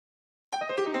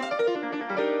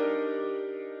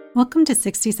Welcome to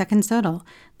 60 Seconds Total.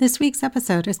 This week's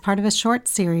episode is part of a short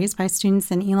series by students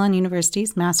in Elon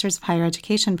University's Masters of Higher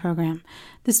Education program.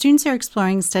 The students are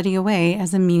exploring study away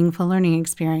as a meaningful learning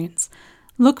experience.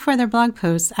 Look for their blog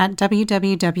posts at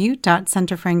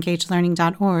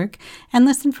www.centerforengagedlearning.org and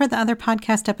listen for the other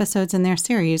podcast episodes in their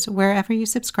series wherever you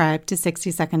subscribe to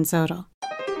 60 Seconds Total.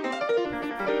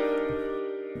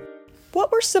 What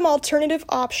were some alternative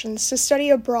options to study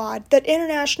abroad that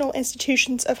international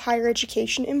institutions of higher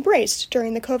education embraced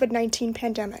during the COVID-19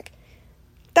 pandemic?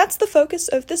 That's the focus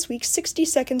of this week's 60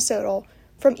 Seconds Total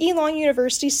from Elon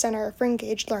University Center for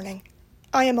Engaged Learning.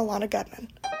 I am Alana Gutman.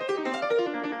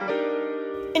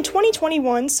 In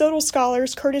 2021, Sodal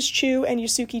scholars Curtis Chu and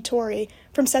Yusuke Tori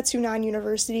from Setsunan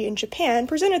University in Japan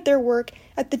presented their work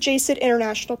at the JCIT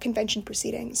International Convention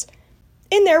proceedings.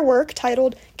 In their work,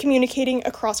 titled Communicating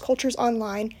Across Cultures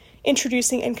Online,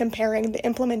 Introducing and Comparing the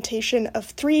Implementation of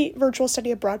 3 Virtual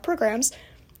Study Abroad Programs,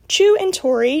 Chu and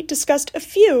Tori discussed a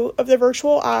few of the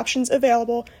virtual options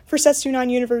available for Setsunan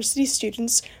University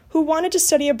students who wanted to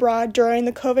study abroad during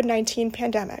the COVID-19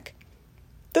 pandemic.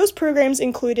 Those programs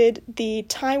included the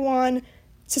Taiwan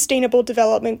Sustainable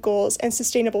Development Goals and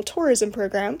Sustainable Tourism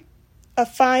Program, a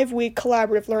 5-week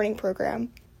collaborative learning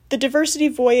program, the Diversity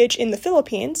Voyage in the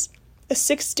Philippines, a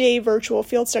 6-day virtual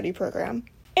field study program,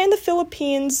 and the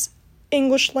Philippines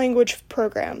English language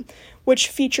program, which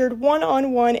featured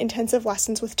one-on-one intensive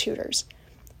lessons with tutors.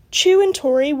 Chu and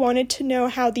Tori wanted to know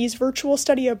how these virtual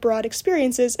study abroad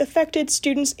experiences affected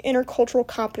students' intercultural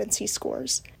competency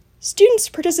scores. Students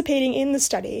participating in the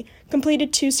study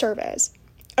completed 2 surveys,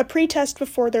 a pre-test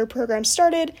before their program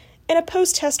started and a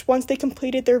post-test once they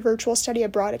completed their virtual study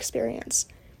abroad experience.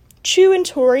 Chu and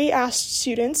Tori asked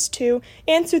students to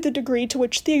answer the degree to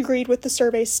which they agreed with the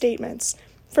survey's statements,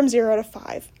 from 0 to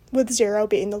 5, with 0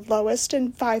 being the lowest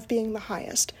and 5 being the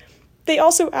highest. They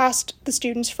also asked the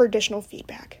students for additional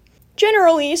feedback.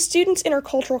 Generally, students'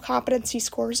 intercultural competency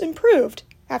scores improved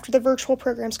after the virtual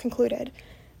programs concluded.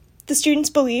 The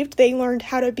students believed they learned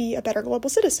how to be a better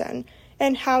global citizen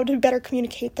and how to better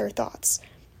communicate their thoughts.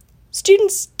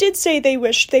 Students did say they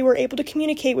wished they were able to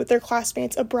communicate with their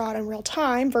classmates abroad in real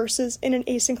time versus in an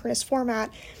asynchronous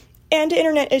format, and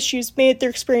internet issues made their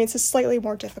experiences slightly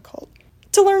more difficult.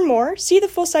 To learn more, see the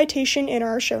full citation in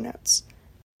our show notes.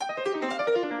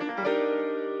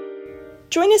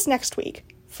 Join us next week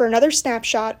for another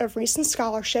snapshot of recent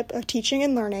scholarship of teaching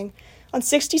and learning on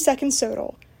 60 Seconds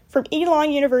Total from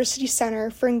Elon University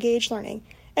Center for Engaged Learning,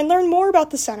 and learn more about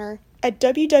the center at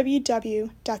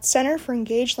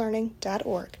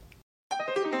www.centerforengagedlearning.org.